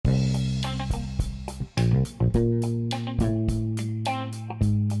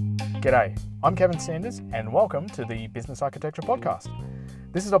G'day, I'm Kevin Sanders and welcome to the Business Architecture Podcast.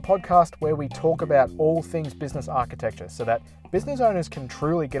 This is a podcast where we talk about all things business architecture so that business owners can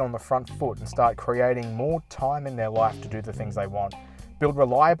truly get on the front foot and start creating more time in their life to do the things they want, build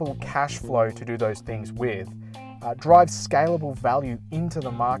reliable cash flow to do those things with, drive scalable value into the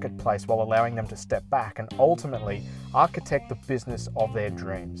marketplace while allowing them to step back and ultimately architect the business of their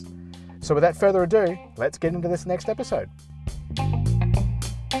dreams. So without further ado, let's get into this next episode.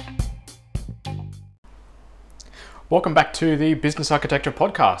 Welcome back to the Business Architecture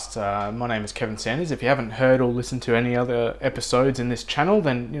Podcast. My name is Kevin Sanders. If you haven't heard or listened to any other episodes in this channel,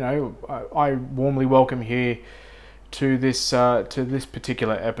 then I warmly welcome you to this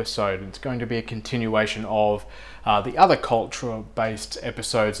particular episode. It's going to be a continuation of the other culture-based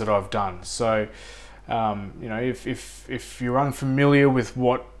episodes that I've done. So, if you're unfamiliar with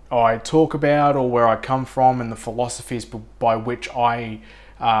what I talk about or where I come from and the philosophies by which I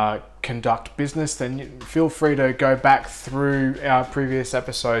conduct business, then feel free to go back through our previous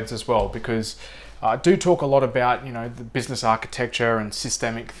episodes as well, because I do talk a lot about the business architecture and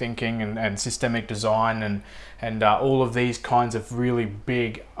systemic thinking and systemic design and all of these kinds of really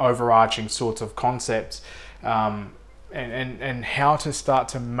big overarching sorts of concepts, and how to start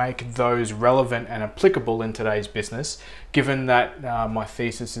to make those relevant and applicable in today's business, given that my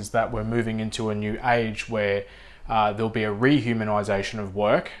thesis is that we're moving into a new age where there'll be a rehumanization of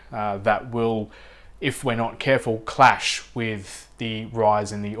work that will, if we're not careful, clash with the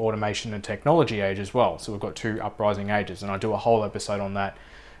rise in the automation and technology age as well. So we've got two uprising ages, and I do a whole episode on that,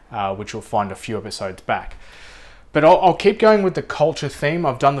 which you'll find a few episodes back. But I'll keep going with the culture theme.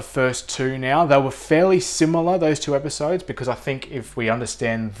 I've done the first two now. They were fairly similar, those two episodes, because I think if we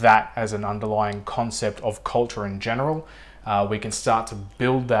understand that as an underlying concept of culture in general, we can start to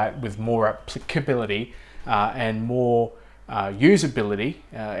build that with more applicability and more usability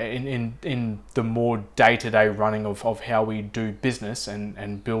in the more day-to-day running of how we do business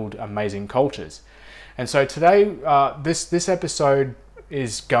and build amazing cultures. And so today, this episode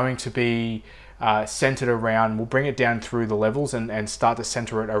is going to be centered around, we'll bring it down through the levels and start to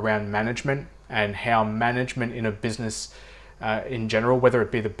center it around management and how management in a business in general, whether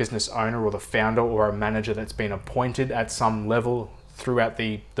it be the business owner or the founder or a manager that's been appointed at some level throughout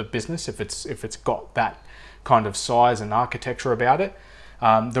the business, if it's got that kind of size and architecture about it,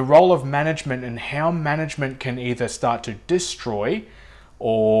 the role of management and how management can either start to destroy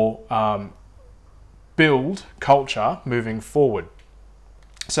or build culture moving forward.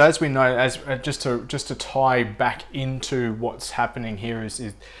 So as we know, just to tie back into what's happening here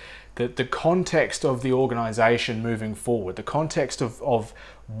is the context of the organization moving forward, the context of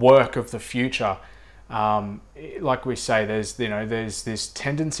work of the future. Like we say, there's this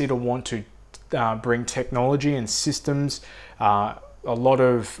tendency to want to bring technology and systems, a lot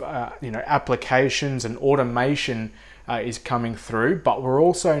of applications and automation is coming through, but we're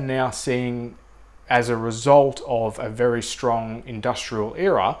also now seeing, as a result of a very strong industrial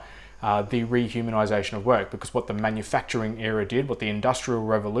era, the rehumanization of work, because what the manufacturing era did, what the industrial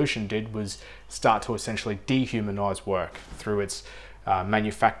revolution did, was start to essentially dehumanize work through its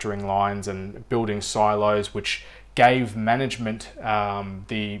manufacturing lines and building silos, which gave management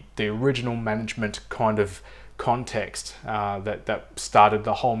the original management kind of context that started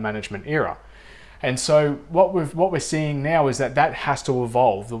the whole management era. And so what we're seeing now is that has to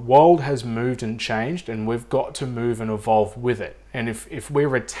evolve. The world has moved and changed, and we've got to move and evolve with it. And if we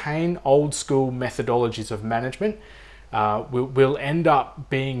retain old school methodologies of management, we'll end up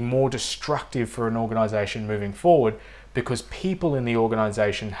being more destructive for an organization moving forward, because people in the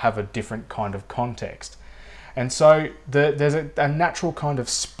organization have a different kind of context. And so there's a natural kind of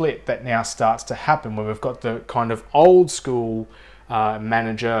split that now starts to happen, where we've got the kind of old school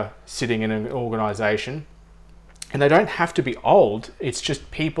manager sitting in an organization, and they don't have to be old. It's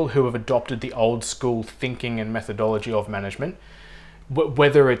just people who have adopted the old school thinking and methodology of management,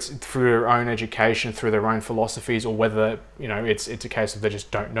 whether it's through their own education, through their own philosophies, or whether it's a case of they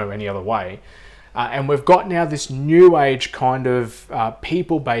just don't know any other way. And we've got now this new age kind of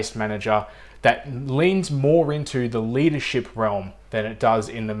people-based manager that leans more into the leadership realm than it does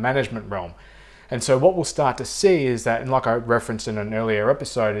in the management realm. And so what we'll start to see is that, and like I referenced in an earlier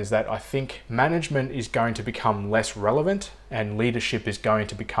episode, is that I think management is going to become less relevant and leadership is going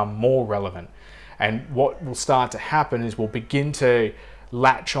to become more relevant. And what will start to happen is we'll begin to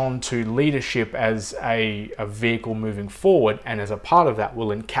latch on to leadership as a vehicle moving forward, and as a part of that, we'll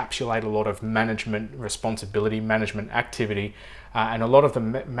encapsulate a lot of management responsibility, management activity, and a lot of the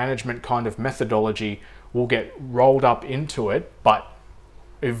management kind of methodology will get rolled up into it, but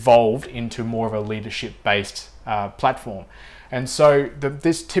evolved into more of a leadership-based platform. And so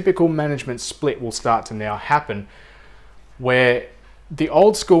this typical management split will start to now happen, where the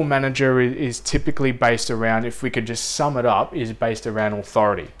old school manager is typically based around, if we could just sum it up, is based around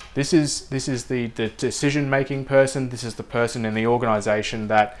authority. This is the decision-making person. This is the person in the organization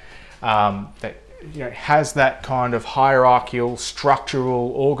that has that kind of hierarchical,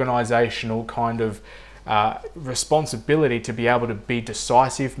 structural, organizational kind of responsibility to be able to be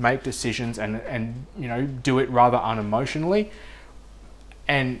decisive, make decisions, and do it rather unemotionally.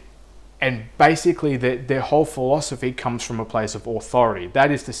 And basically their whole philosophy comes from a place of authority. That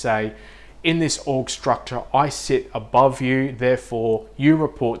is to say, in this org structure, I sit above you, therefore you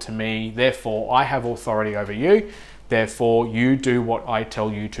report to me, therefore I have authority over you, therefore you do what I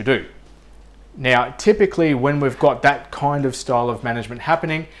tell you to do. Now, typically when we've got that kind of style of management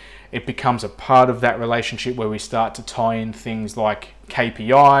happening, it becomes a part of that relationship where we start to tie in things like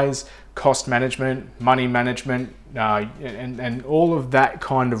KPIs, cost management, money management, and all of that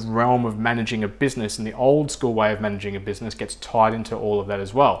kind of realm of managing a business. And the old school way of managing a business gets tied into all of that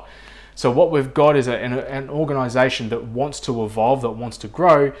as well. So what we've got is an organization that wants to evolve, that wants to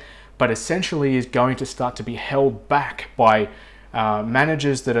grow, but essentially is going to start to be held back by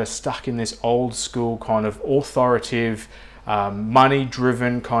managers that are stuck in this old school kind of authoritative,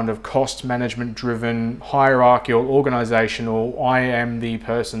 money-driven, kind of cost management-driven, hierarchical, organizational, I am the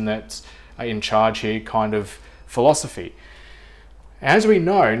person that's in charge here kind of philosophy. As we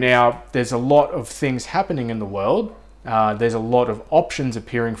know now, there's a lot of things happening in the world. There's a lot of options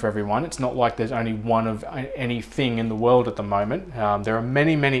appearing for everyone. It's not like there's only one of anything in the world at the moment. There are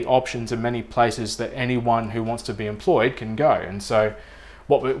many, many options and many places that anyone who wants to be employed can go. And so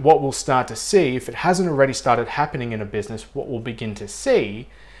what we'll start to see, if it hasn't already started happening in a business, what we'll begin to see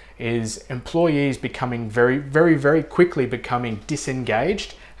is employees becoming very, very, very quickly becoming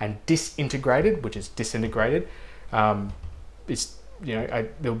disengaged and disintegrated, which is disintegrated. There'll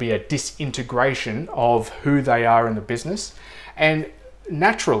be a disintegration of who they are in the business, and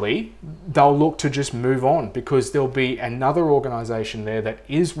naturally they'll look to just move on because there'll be another organization there that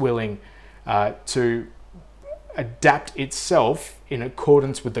is willing to adapt itself in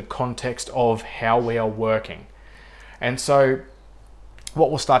accordance with the context of how we are working. And so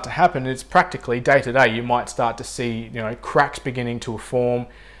what will start to happen is practically day to day, you might start to see cracks beginning to form.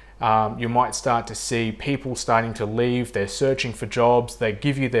 You might start to see people starting to leave. They're searching for jobs. They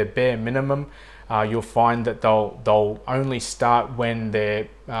give you their bare minimum. You'll find that they'll only start when their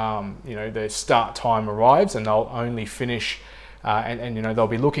start time arrives, and they'll only finish they'll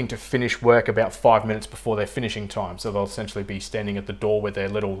be looking to finish work about 5 minutes before their finishing time. So they'll essentially be standing at the door with their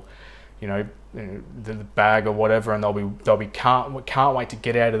little the bag or whatever, and they'll be can't wait to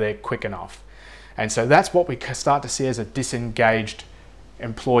get out of there quick enough. And so that's what we start to see as a disengaged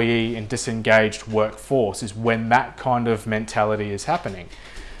employee and disengaged workforce, is when that kind of mentality is happening.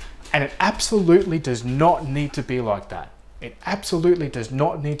 And it absolutely does not need to be like that. It absolutely does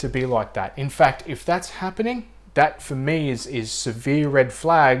not need to be like that. In fact, if that's happening, that for me is severe red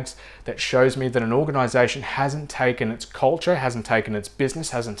flags that shows me that an organization hasn't taken its culture, hasn't taken its business,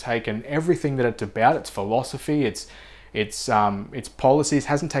 hasn't taken everything that it's about, its philosophy, its policies,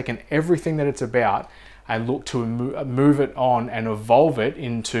 hasn't taken everything that it's about and look to move it on and evolve it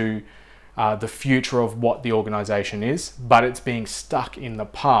into the future of what the organization is, but it's being stuck in the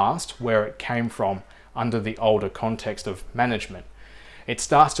past where it came from under the older context of management. It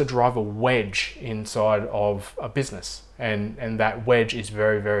starts to drive a wedge inside of a business, and that wedge is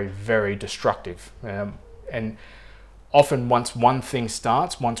very, very, very destructive. And often once one thing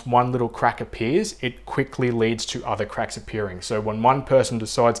starts, once one little crack appears, it quickly leads to other cracks appearing. So when one person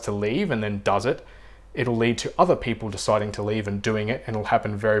decides to leave and then does it, it'll lead to other people deciding to leave and doing it, and it'll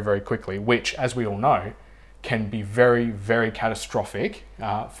happen very, very quickly, which, as we all know, can be very, very catastrophic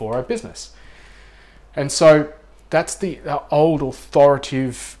for a business. And so that's the old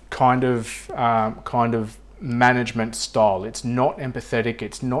authoritative kind of management style. It's not empathetic.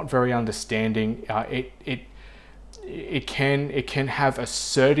 It's not very understanding. It can have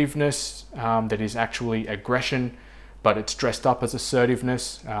assertiveness that is actually aggression, but it's dressed up as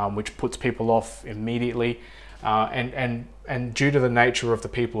assertiveness, which puts people off immediately. And due to the nature of the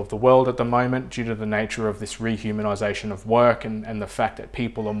people of the world at the moment, due to the nature of this rehumanization of work and the fact that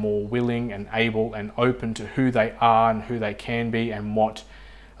people are more willing and able and open to who they are and who they can be and what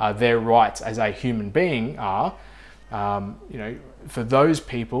their rights as a human being are, for those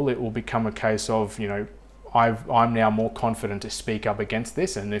people, it will become a case of, I'm now more confident to speak up against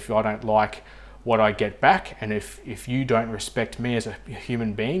this, and if I don't like what I get back, and if you don't respect me as a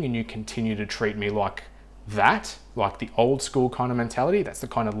human being and you continue to treat me like that, like the old school kind of mentality, that's the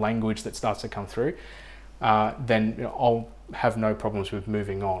kind of language that starts to come through, then I'll have no problems with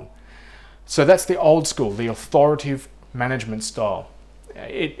moving on. So that's the old school, the authoritative management style.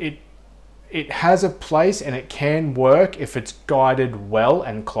 It has a place and it can work if it's guided well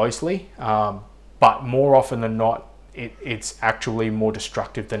and closely, but more often than not, it's actually more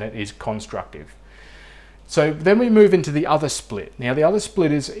destructive than it is constructive. So then we move into the other split. Now the other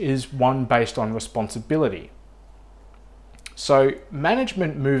split is one based on responsibility. So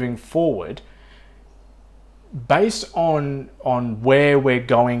management moving forward, based on where we're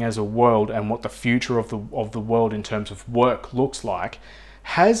going as a world and what the future of the world in terms of work looks like,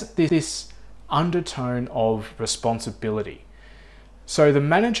 has this undertone of responsibility. So the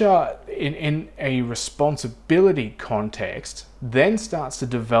manager in a responsibility context then starts to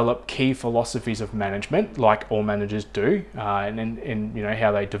develop key philosophies of management, like all managers do, and in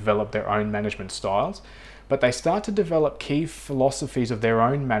how they develop their own management styles. But they start to develop key philosophies of their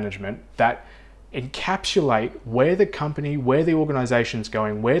own management that encapsulate where the company, where the organization's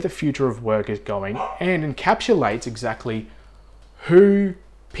going, where the future of work is going, and encapsulates exactly who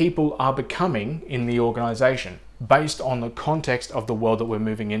people are becoming in the organization based on the context of the world that we're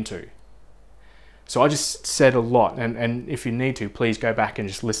moving into. So I just said a lot, and if you need to, please go back and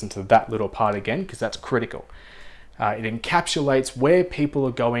just listen to that little part again, because that's critical. It encapsulates where people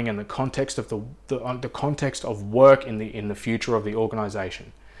are going and the context of the context of work in the future of the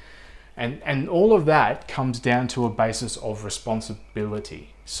organization. And all of that comes down to a basis of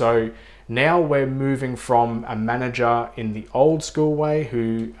responsibility. So now we're moving from a manager in the old school way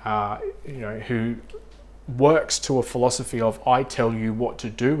who works to a philosophy of I tell you what to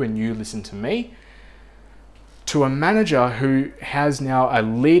do and you listen to me, to a manager who has now a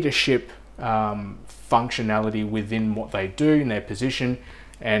leadership functionality within what they do in their position,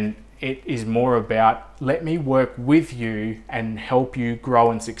 and it is more about let me work with you and help you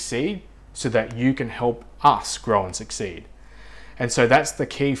grow and succeed so that you can help us grow and succeed. And so that's the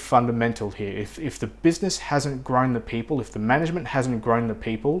key fundamental here. If the business hasn't grown the people, if the management hasn't grown the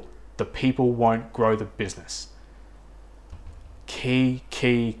people won't grow the business. Key.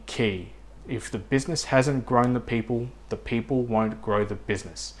 If the business hasn't grown the people won't grow the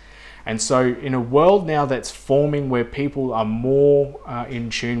business. And so in a world now that's forming where people are more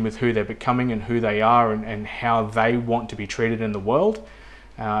in tune with who they're becoming and who they are and how they want to be treated in the world,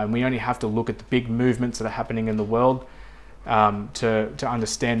 and we only have to look at the big movements that are happening in the world to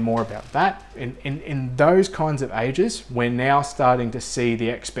understand more about that. In those kinds of ages, we're now starting to see the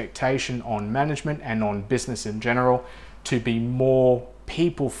expectation on management and on business in general to be more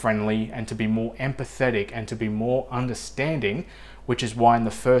people friendly and to be more empathetic and to be more understanding, which is why in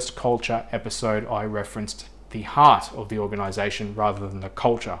the first culture episode I referenced the heart of the organization rather than the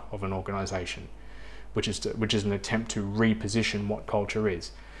culture of an organization, which is an attempt to reposition what culture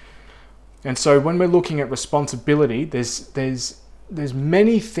is. And so when we're looking at responsibility, there's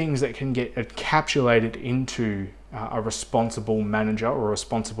many things that can get encapsulated into a responsible manager or a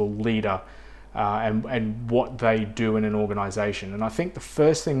responsible leader and what they do in an organization. And I think the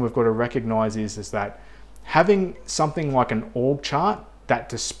first thing we've got to recognize is that having something like an org chart that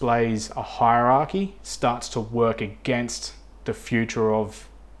displays a hierarchy starts to work against the future of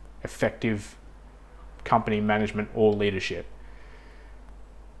effective company management or leadership.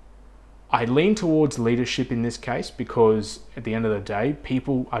 I lean towards leadership in this case because at the end of the day,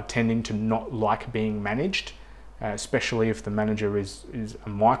 people are tending to not like being managed, especially if the manager is a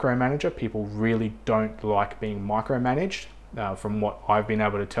micromanager. People really don't like being micromanaged from what I've been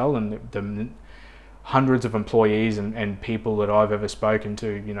able to tell, and the hundreds of employees and people that I've ever spoken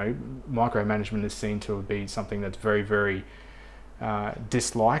to, micromanagement is seen to be something that's very, very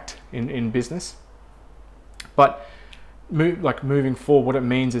disliked in business. But moving forward, what it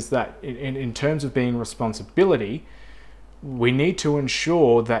means is that in terms of being responsibility, we need to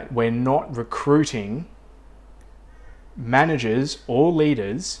ensure that we're not recruiting managers or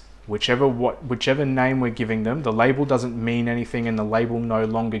leaders, whichever name we're giving them. The label doesn't mean anything, and the label no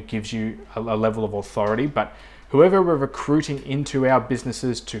longer gives you a level of authority, but whoever we're recruiting into our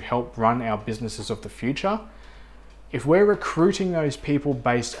businesses to help run our businesses of the future, if we're recruiting those people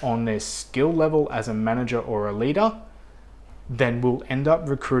based on their skill level as a manager or a leader, then we'll end up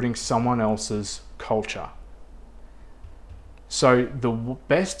recruiting someone else's culture. So the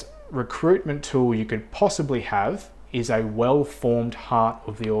best recruitment tool you could possibly have is a well-formed heart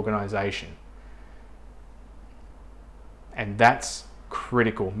of the organization. And that's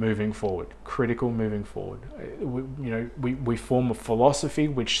critical moving forward. We form a philosophy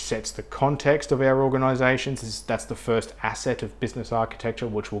which sets the context of our organizations. That's the first asset of business architecture,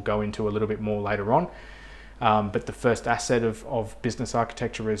 which we'll go into a little bit more later on. But the first asset of business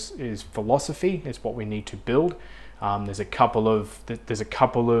architecture is philosophy. It's what we need to build. There's a couple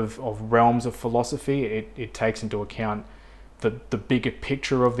of realms of philosophy. It takes into account the bigger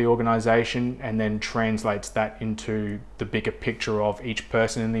picture of the organization and then translates that into the bigger picture of each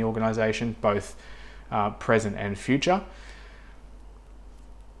person in the organization, both present and future.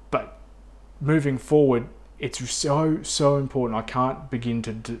 But moving forward, it's so important. I can't begin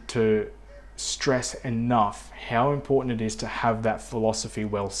to stress enough how important it is to have that philosophy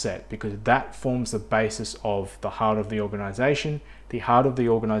well set, because that forms the basis of the heart of the organization. The heart of the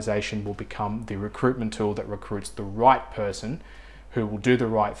organization will become the recruitment tool that recruits the right person who will do the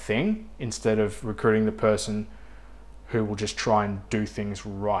right thing, instead of recruiting the person who will just try and do things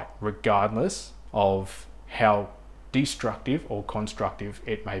right, regardless of how destructive or constructive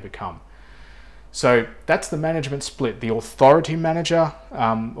it may become. So that's the management split: the authority manager,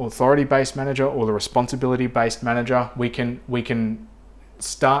 authority-based manager, or the responsibility-based manager. We can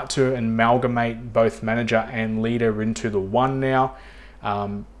start to amalgamate both manager and leader into the one now,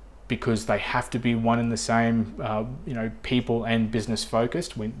 because they have to be one and the same. People and business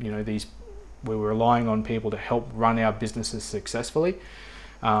focused. We're relying on people to help run our businesses successfully.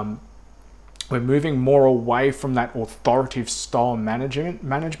 We're moving more away from that authoritative style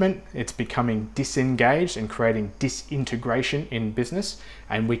management. It's becoming disengaged and creating disintegration in business.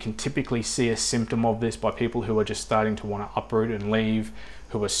 And we can typically see a symptom of this by people who are just starting to want to uproot and leave,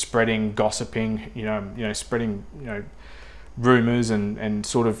 who are spreading, gossiping, spreading, rumors and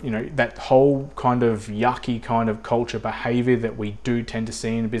sort of, that whole kind of yucky kind of culture behavior that we do tend to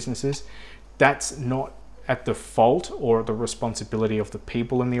see in businesses. That's not at the fault or the responsibility of the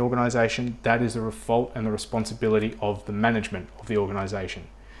people in the organization. That is the fault and the responsibility of the management of the organization.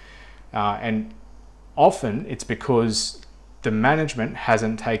 And often it's because the management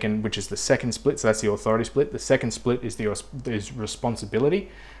hasn't taken, which is the second split, so that's the authority split. The second split is responsibility.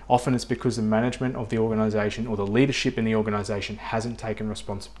 Often it's because the management of the organization or the leadership in the organization hasn't taken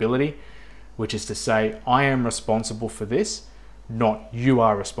responsibility, which is to say, I am responsible for this, not you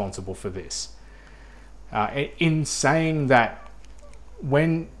are responsible for this. In saying that,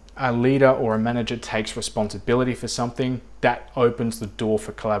 when a leader or a manager takes responsibility for something, that opens the door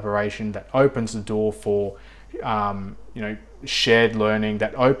for collaboration, that opens the door for shared learning,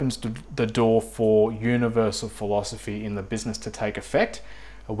 that opens the door for universal philosophy in the business to take effect,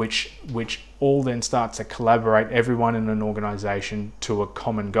 which all then starts to collaborate, everyone in an organization, to a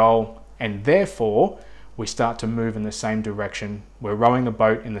common goal, and therefore we start to move in the same direction. We're rowing the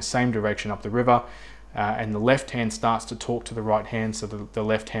boat in the same direction up the river. And the left hand starts to talk to the right hand, so the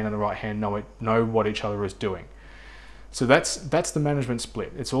left hand and the right hand know what each other is doing. So that's the management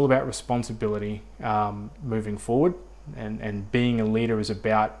split. It's all about responsibility moving forward, and being a leader is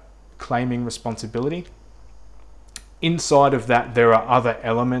about claiming responsibility. Inside of that, there are other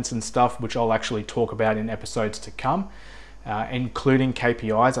elements and stuff which I'll actually talk about in episodes to come, including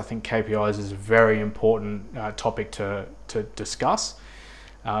KPIs. I think KPIs is a very important topic to discuss,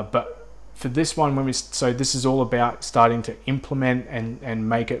 but for this one, so this is all about starting to implement and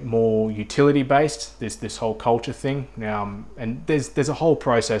make it more utility based. This whole culture thing now, and there's a whole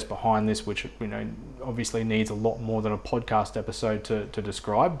process behind this, which obviously needs a lot more than a podcast episode to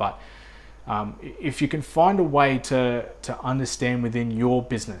describe. But if you can find a way to understand within your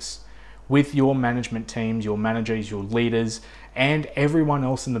business, with your management teams, your managers, your leaders, and everyone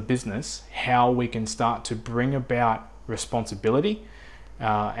else in the business, how we can start to bring about responsibility.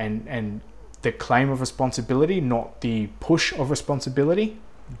 And the claim of responsibility, not the push of responsibility,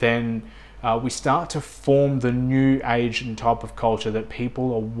 then we start to form the new age and type of culture that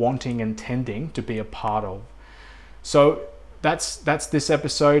people are wanting and tending to be a part of. So that's this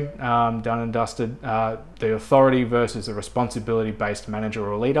episode, done and dusted. The authority versus the responsibility-based manager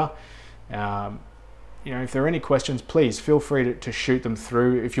or leader. If there are any questions, please feel free to shoot them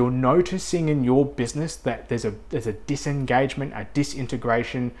through. If you're noticing in your business that there's a disengagement, a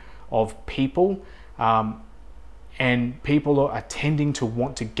disintegration of people, and people are tending to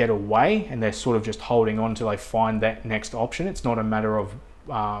want to get away, and they're sort of just holding on till they find that next option. It's not a matter of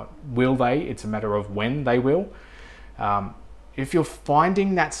will they, it's a matter of when they will. If you're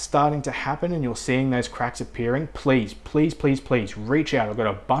finding that starting to happen and you're seeing those cracks appearing, please reach out. I've got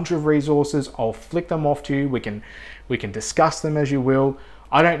a bunch of resources. I'll flick them off to you. We can discuss them as you will.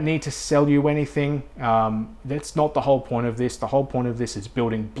 I don't need to sell you anything. That's not the whole point of this. The whole point of this is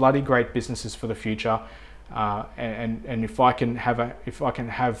building bloody great businesses for the future. And if I can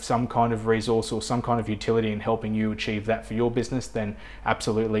have some kind of resource or some kind of utility in helping you achieve that for your business, then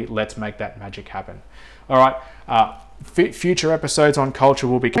absolutely, let's make that magic happen. All right. Future episodes on culture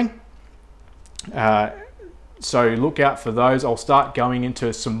will be coming. So look out for those. I'll start going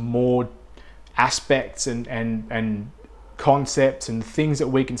into some more aspects and concepts and things that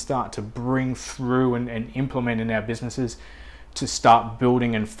we can start to bring through and implement in our businesses to start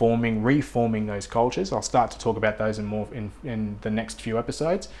building and reforming those cultures. I'll start to talk about those in the next few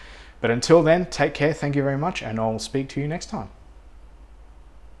episodes. But until then, take care. Thank you very much, and I'll speak to you next time.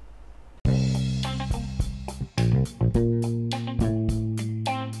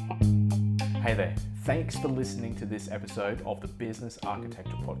 Hey there. Thanks for listening to this episode of the Business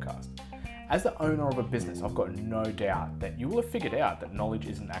Architecture Podcast. As the owner of a business, I've got no doubt that you will have figured out that knowledge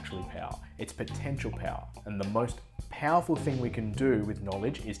isn't actually power, it's potential power. And the most powerful thing we can do with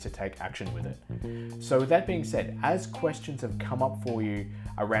knowledge is to take action with it. So with that being said, as questions have come up for you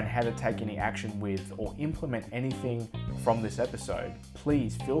around how to take any action with or implement anything from this episode,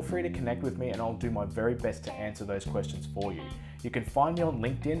 please feel free to connect with me and I'll do my very best to answer those questions for you. You can find me on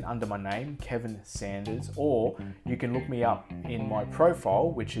LinkedIn under my name, Kevin Sanders, or you can look me up in my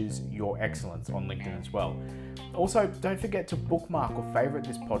profile, which is Your Excellence on LinkedIn as well. Also, don't forget to bookmark or favorite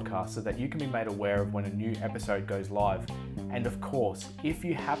this podcast so that you can be made aware of when a new episode goes live. And of course, if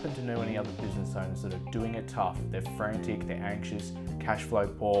you happen to know any other business owners that are doing it tough, they're frantic, they're anxious, cash flow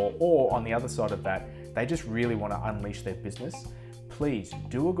poor, or on the other side of that, they just really want to unleash their business, please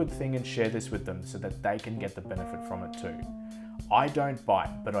do a good thing and share this with them so that they can get the benefit from it too. I don't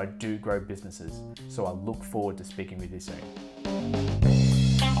bite, but I do grow businesses, so I look forward to speaking with you soon.